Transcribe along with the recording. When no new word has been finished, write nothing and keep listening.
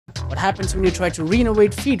What happens when you try to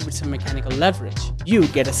renovate feet with some mechanical leverage? You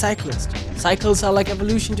get a cyclist. Cycles are like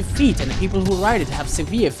evolution to feet, and the people who ride it have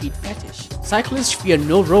severe feet fetish. Cyclists fear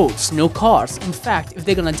no roads, no cars. In fact, if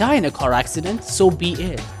they're gonna die in a car accident, so be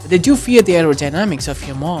it. But they do fear the aerodynamics of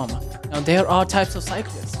your mom. Now there are types of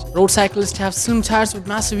cyclists. Road cyclists have slim tires with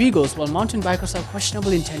massive egos, while mountain bikers have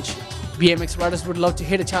questionable intention. BMX riders would love to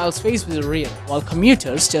hit a child's face with a rail, while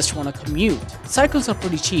commuters just want to commute. Cycles are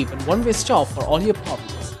pretty cheap and one-way stop for all your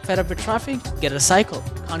problems. Fed up with traffic? Get a cycle.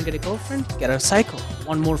 Can't get a girlfriend? Get a cycle.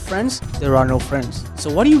 Want more friends? There are no friends.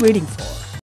 So what are you waiting for?